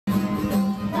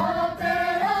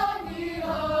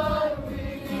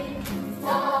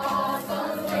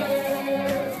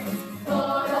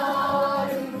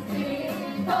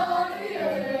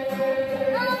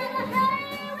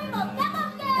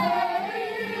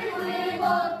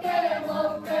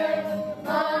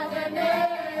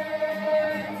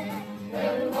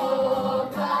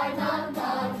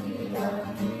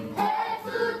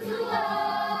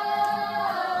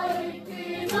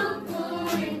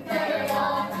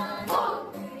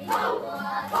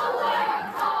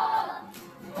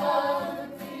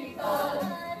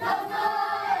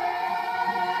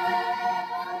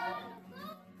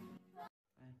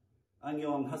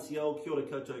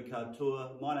koutou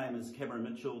katoa. My name is Cameron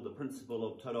Mitchell, the principal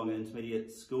of Tauranga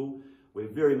Intermediate School. We're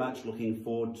very much looking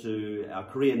forward to our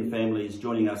Korean families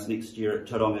joining us next year at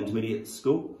Tauranga Intermediate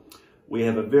School. We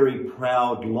have a very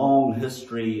proud, long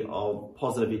history of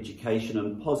positive education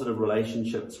and positive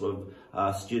relationships with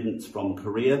students from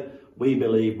Korea. We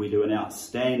believe we do an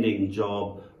outstanding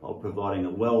job of providing a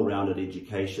well-rounded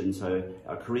education, so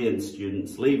our Korean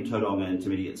students leave Tauranga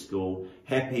Intermediate School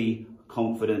happy,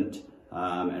 confident,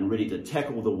 and ready to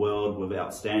tackle the world with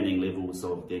outstanding levels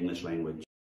of the English language.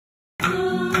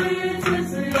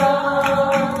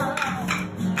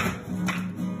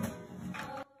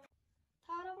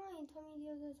 타우랑가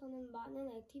인터미디어트에서는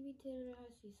많은 액티비티를 할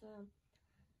수 있어요.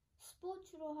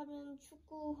 스포츠로 하면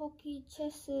축구, 호키,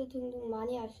 체스 등등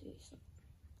많이 할 수 있어.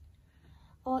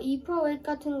 E-Pro8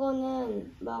 같은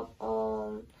거는 막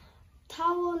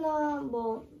타워나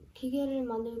뭐 기계를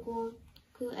만들고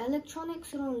그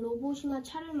엘렉트로닉스런 로봇이나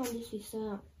차를 만들 수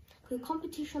있어요. 그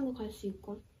컴피티션도 갈 수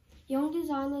있고. 영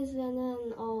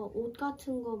디자이너즈에는 옷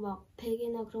같은 거 막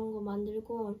베개나 그런 거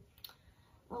만들고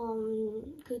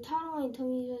그 타우랑가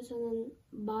인터미디어에서는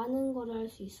많은 거를 할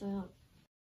수 있어요.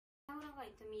 타우랑가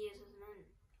인터미디어에서는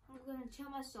한국에는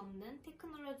체험할 수 없는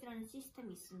테크놀로지라는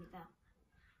시스템이 있습니다.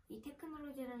 이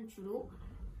테크놀로지는 주로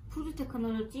푸드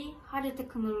테크놀로지, 하드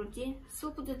테크놀로지,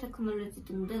 소프트 테크놀로지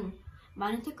등등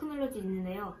많은 테크놀로지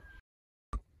있는데요.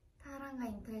 타우랑가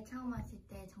인터에 처음 왔을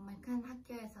때 정말 큰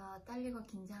학교에서 떨리고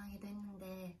긴장하기도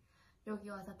했는데 여기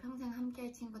와서 평생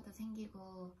함께할 친구도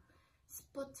생기고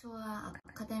스포츠와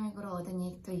아카데믹으로 얻은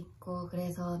이익도 있고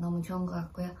그래서 너무 좋은 것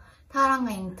같고요.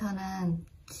 타우랑가 인터는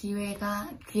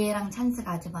기회랑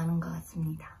찬스가 아주 많은 것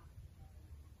같습니다.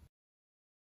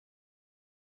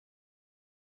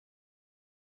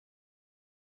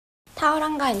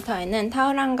 타우랑가 인터에는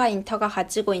타우랑가 인터가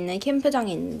가지고 있는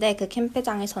캠프장이 있는데 그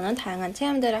캠프장에서는 다양한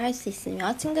체험들을 할 수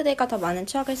있으며 친구들과 더 많은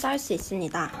추억을 쌓을 수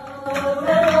있습니다.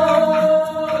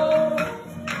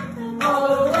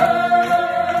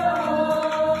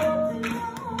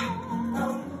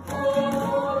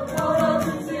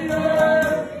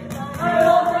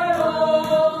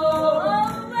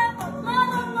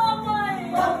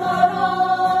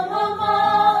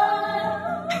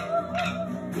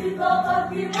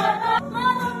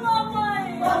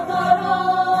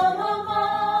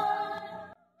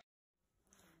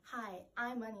 Hi,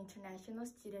 I'm an international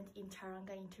student in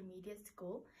Tauranga Intermediate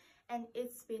School, and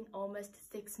it's been almost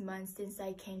 6 months since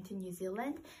I came to New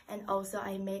Zealand, and also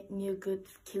I made new good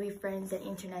Kiwi friends and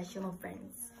international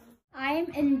friends. I'm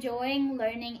enjoying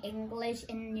learning English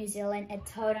in New Zealand at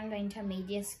Tauranga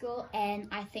Intermediate School, and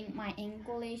I think my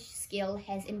English skill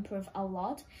has improved a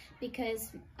lot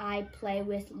because I play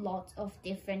with lots of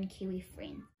different Kiwi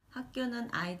friends. 학교는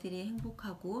아이들이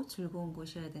행복하고 즐거운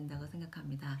곳이어야 된다고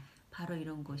생각합니다. 바로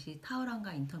이런 곳이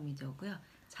타우랑가 인터미디어고요.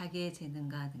 자기의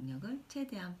재능과 능력을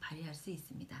최대한 발휘할 수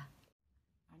있습니다.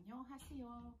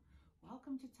 안녕하세요.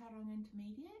 Welcome to Tauranga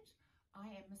Intermediate. I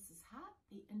am Mrs. Hart,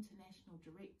 the International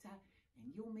Director,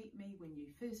 and you'll meet me when you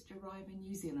first arrive in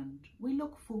New Zealand. We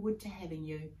look forward to having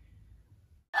you.